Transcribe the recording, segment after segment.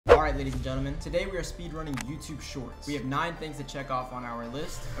Alright, ladies and gentlemen, today we are speedrunning YouTube Shorts. We have 9 things to check off on our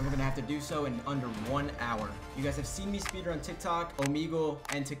list, and we're gonna have to do so in under 1 hour. You guys have seen me speedrun TikTok, Omegle,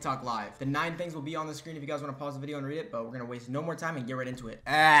 and TikTok Live. The 9 things will be on the screen if you guys want to pause the video and read it, but we're gonna waste no more time and get right into it.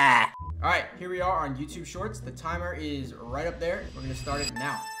 Alright, here we are on YouTube Shorts. The timer is right up there. We're gonna start it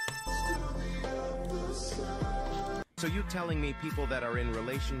now. So you're telling me people that are in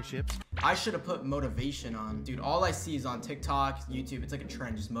relationships? I should have put motivation on. Dude, all I see is on TikTok, YouTube, it's like a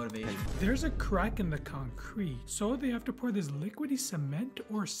trend, just motivation. There's a crack in the concrete, so they have to pour this liquidy cement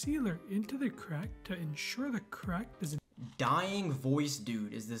or sealer into the crack to ensure the crack doesn't... Dying voice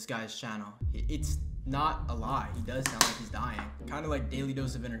dude is this guy's channel. It's not a lie. He does sound like he's dying. Kind of like Daily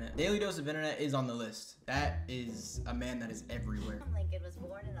Dose of Internet. Daily Dose of Internet is on the list. That is a man that is everywhere. Lincoln was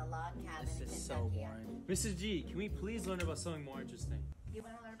born in a log cabin in Kentucky. This is so boring. Mrs. G, can we please learn about something more interesting? You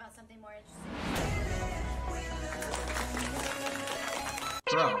want to learn about something more interesting?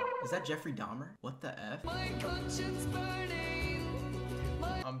 Bro, is that Jeffrey Dahmer? What the F?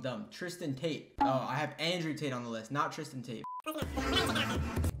 I'm dumb. Tristan Tate. Oh, I have Andrew Tate on the list, not Tristan Tate.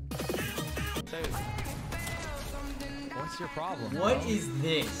 What's your problem? What is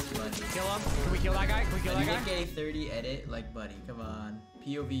this, buddy? Kill him? Can we kill that guy? Can we kill that guy? Nick a 30 edit, like, buddy, come on.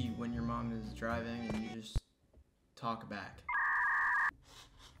 POV when your mom is driving and you just talk back.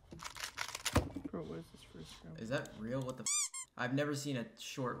 Bro, what is this first round? Is that real? What the f? I've never seen a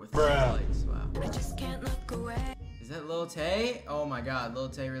short with likes. Wow. I just can't look away. Is that Lil Tay? Oh my god, Lil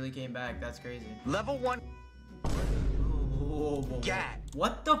Tay really came back. That's crazy. Level 1 Whoa. gat.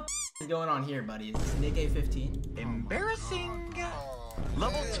 What the f is going on here, buddy? Is this Nick A15? Embarrassing.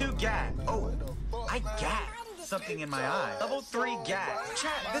 Level 2 gat. Oh, I gat something in my eye. Level 3 gat.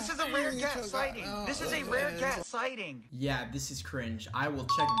 Chat, this is a rare gat sighting. This is a rare gat sighting. Yeah, this is cringe. I will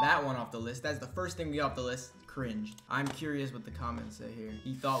check that one off the list. That's the first thing we got off the list. Cringe. I'm curious what the comments say here.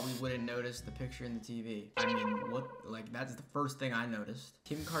 He thought we wouldn't notice the picture in the TV. I mean, what? Like, that's the first thing I noticed.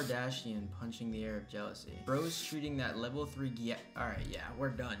 Kim Kardashian punching the air of jealousy. Bros treating that level 3 gat. Alright, yeah, we're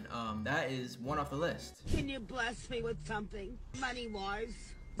done. That is one off the list. Can you bless me with something,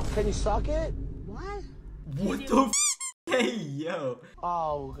 money-wise? Can you suck it? What? What the f? Hey, yo.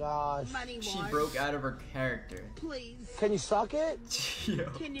 Oh, gosh. Money-wise? She broke out of her character. Please. Can you suck it? Yo.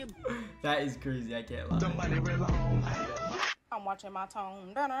 Can you? That is crazy, I can't lie. I'm watching my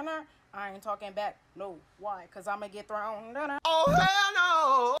tone. I ain't talking back. No. Why? Because I'm going to get thrown. Oh, hell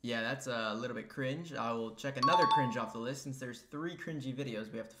no! Yeah, that's a little bit cringe. I will check another cringe off the list since there's 3 cringy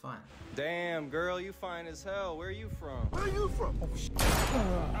videos we have to find. Damn, girl, you fine as hell. Where are you from? Where are you from? Oh, shit.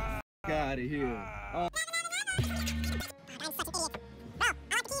 Get out of here.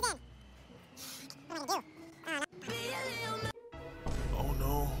 Oh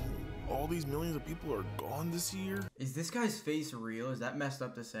no, all these millions of people are gone this year? Is this guy's face real? Is that messed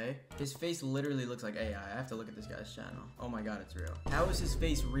up to say? His face literally looks like AI. I have to look at this guy's channel. Oh my god, it's real. How is his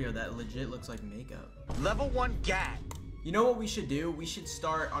face real? That legit looks like makeup. Level 1 gat. You know what we should do? We should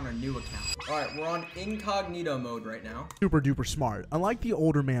start on a new account. Alright, we're on incognito mode right now. Super duper smart, unlike the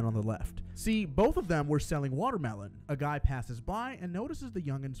older man on the left. See, both of them were selling watermelon. A guy passes by and notices the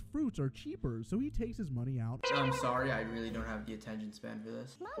youngin's fruits are cheaper, so he takes his money out. I'm sorry, I really don't have the attention span for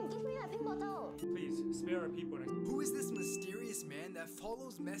this. Mom, give me that big bottle. Please, spare our people. Who is this mysterious man that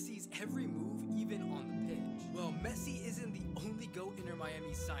follows Messi's every move, even on the pitch? Well, Messi isn't the only GOAT Inter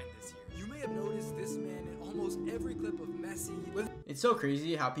Miami signed this year. You may have noticed this man in almost every clip of Messi. It's so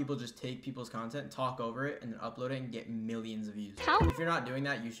crazy how people just take people's content, talk over it, and then upload it and get millions of views. How? If you're not doing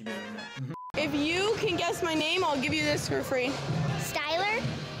that, you should be doing that. If you can guess my name, I'll give you this for free. Skylar?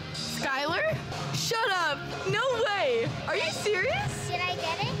 Skylar? Shut up. No way. Are you serious? Did I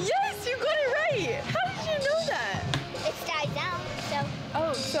get it? Yes, you got it right. How did you know that? It's Sky Zone, so.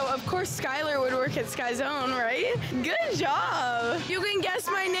 Oh, so of course Skylar would work at Sky Zone, right? Good job. You can guess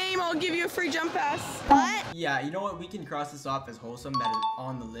my name, I'll give you a free jump pass. What? Yeah, you know what? We can cross this off as wholesome. That is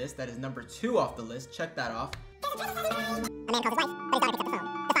on the list. That is number 2 off the list. Check that off.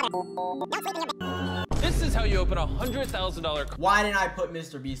 This is how you open a $100,000 Why didn't I put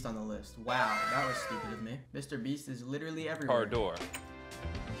Mr. Beast on the list? Wow, that was stupid of me. Mr. Beast is literally everywhere. car door.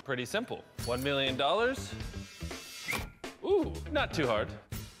 Pretty simple. $1 million. Ooh, not too hard.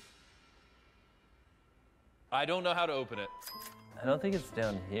 I don't know how to open it. I don't think it's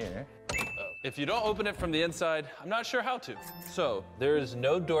down here. If you don't open it from the inside, I'm not sure how to. So, There is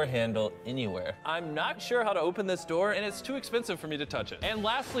no door handle anywhere. I'm not sure how to open this door, and it's too expensive for me to touch it. And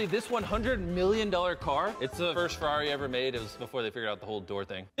lastly, this $100 million car, it's the first Ferrari ever made. It was before they figured out the whole door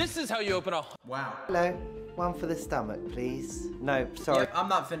thing. This is how you open a... Wow. Hello, one for the stomach, please. No, sorry. Yep, I'm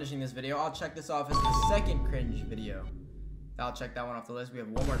not finishing this video. I'll check this off as the second cringe video. I'll check that one off the list. We have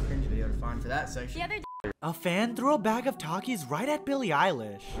one more cringe video to find for that section. A fan threw a bag of Takis right at Billie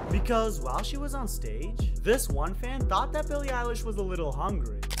Eilish because while she was on stage, this one fan thought that Billie Eilish was a little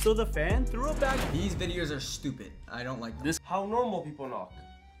hungry. So the fan threw a bag. These videos are stupid. I don't like this. How normal people knock.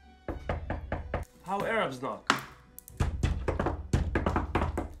 How Arabs knock.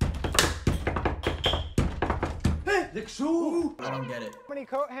 Hey, the shoe. I don't get it. How many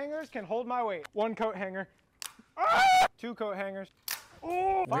coat hangers can hold my weight? 1 coat hanger. 2 coat hangers.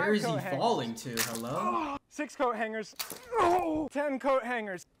 Where is he falling to? Hello? 6 coat hangers. 10 coat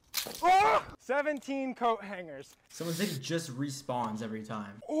hangers. 17 coat hangers. Someone said he just respawns every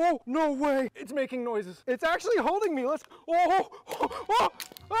time. Oh, no way. It's making noises. It's actually holding me. Let's.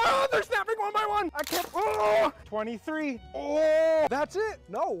 They're snapping one by one. I can't. 23. Oh, that's it.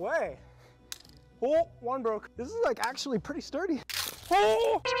 No way. Oh, 1 broke. This is like actually pretty sturdy.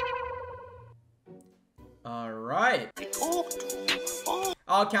 Oh. All right.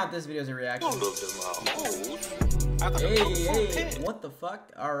 I'll count this video as a reaction. Hey, what the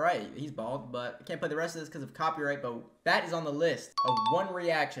fuck? All right, he's bald, but I can't play the rest of this because of copyright, but that is on the list of 1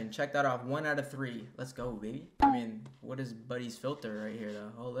 reaction. Check that off, 1 out of 3. Let's go, baby. I mean, what is Buddy's filter right here,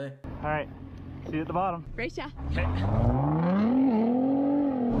 though? Holy. All right, see you at the bottom. Great shot. Okay.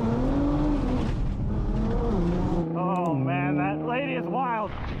 Oh man, that lady is wild.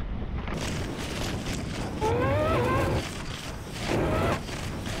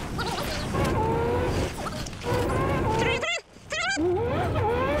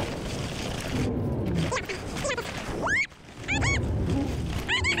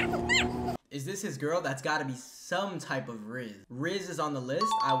 Is this his girl? That's gotta be some type of Riz. Riz is on the list.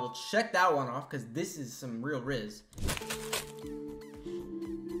 I will check that one off because this is some real Riz.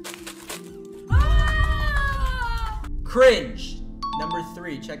 Cringe. Number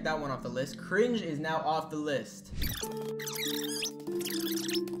 3. Check that one off the list. Cringe is now off the list.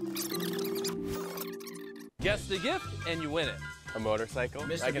 Guess the gift and you win it. A motorcycle?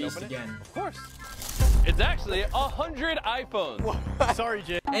 Mr. I can Beast open it? again. Of course. It's actually 100 iPhones. Sorry,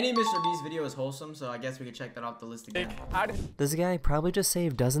 Jay. Any Mr. Beast video is wholesome, so I guess we could check that off the list again. This guy probably just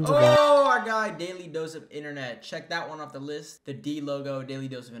saved dozens of Oh, our guy, Daily Dose of Internet. Check that one off the list. The D logo, Daily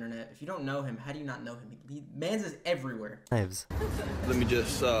Dose of Internet. If you don't know him, how do you not know him? Man's is everywhere. lives. Let me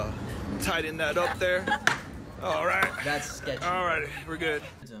just tighten that up there. All right. That's sketchy. All right, we're good.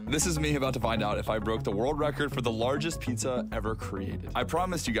 This is me about to find out if I broke the world record for the largest pizza ever created. I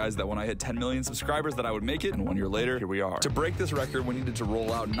promised you guys that when I hit 10 million subscribers that I would make it, and 1 year later, here we are. To break this record, we needed to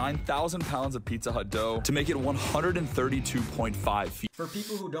roll out 9,000 pounds of Pizza Hut dough to make it 132.5 feet. For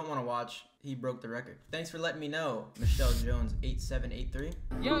people who don't want to watch, he broke the record. Thanks for letting me know, Michelle Jones 8783.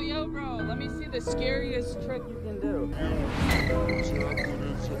 Yo, bro, let me see the scariest trick you can do.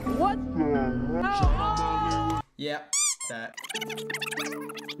 What? Yeah, that.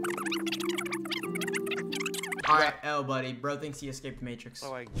 Alright, L buddy. Bro thinks he escaped Matrix.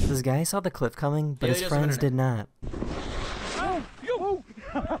 This guy saw the cliff coming, but Yeah, his he friends did not. Oh,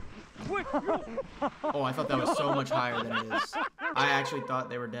 I thought that was so much higher than it is. I actually thought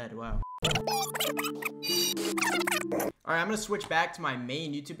they were dead. Wow. Alright, I'm gonna switch back to my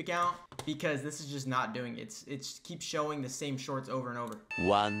main YouTube account because this is just not doing it. It keeps showing the same shorts over and over.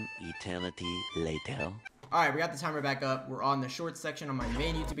 1 eternity later. Alright, we got the timer back up. We're on the shorts section on my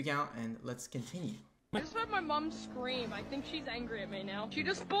main YouTube account, and let's continue. I just heard my mom scream. I think she's angry at me now. She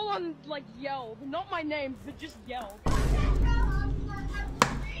just full on, like, yelled. Not my name, but just yelled.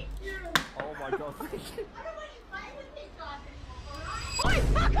 Oh my god.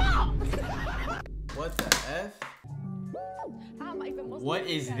 What the F? What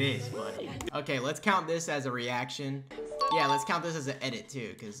is this, buddy? Okay, let's count this as a reaction. Yeah, let's count this as an edit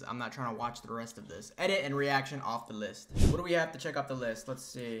too, because I'm not trying to watch the rest of this. Edit and reaction off the list. What do we have to check off the list? Let's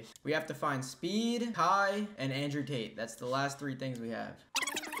see. We have to find Speed, Kai, and Andrew Tate. That's the last 3 things we have.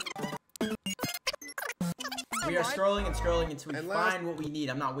 We are scrolling and scrolling until we find what we need.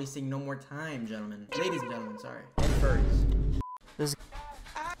 I'm not wasting no more time, gentlemen. Ladies and gentlemen, sorry. And furries.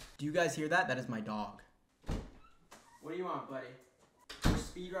 Do you guys hear that? That is my dog. What do you want, buddy? We're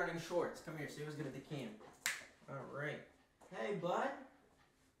speedrunning shorts. Come here, say what's good at the cam. Alright. Hey, bud.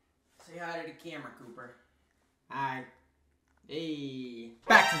 Say hi to the camera, Cooper. Hi. Hey.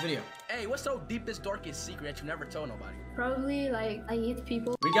 Back to the video. Hey, what's your deepest, darkest secret that you never told nobody? Probably, like, I eat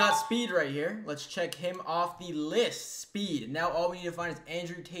people. We got Speed right here. Let's check him off the list. Speed. Now all we need to find is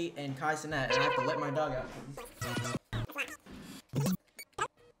Andrew Tate and Kai Cenat, and I have to let my dog out.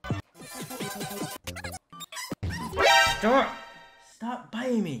 Stop! Stop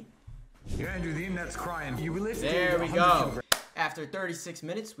biting me. You're Andrew, the internet's crying. You There we go. After After 36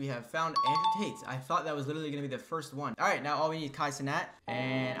 minutes, we have found Andrew Tate. I thought that was literally gonna be the first one. All right, now all we need is Kai Cenat,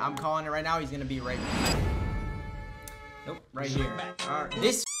 and I'm calling it right now. He's gonna be right here. Nope, right here. All right,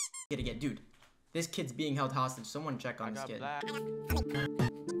 this kid again, dude. This kid's being held hostage. Someone check on this kid.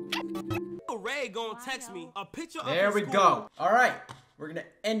 Ray gonna text me a picture of There we go. All right, we're gonna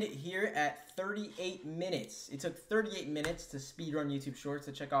end it here at 38 minutes. It took 38 minutes to speedrun YouTube Shorts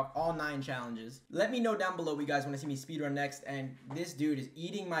to check off all 9 challenges. Let me know down below what you guys want to see me speedrun next. And this dude is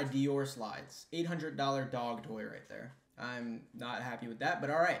eating my Dior slides. $800 dog toy right there. I'm not happy with that, but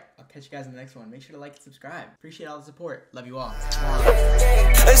all right. I'll catch you guys in the next one. Make sure to like and subscribe. Appreciate all the support. Love you all.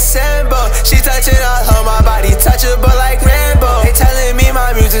 Assemble, she touching all on my body, touchable like Rambo. They telling me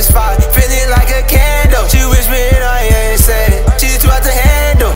my music's fire, feeling like a candle. She wish me and I ain't saying, she's too out to handle.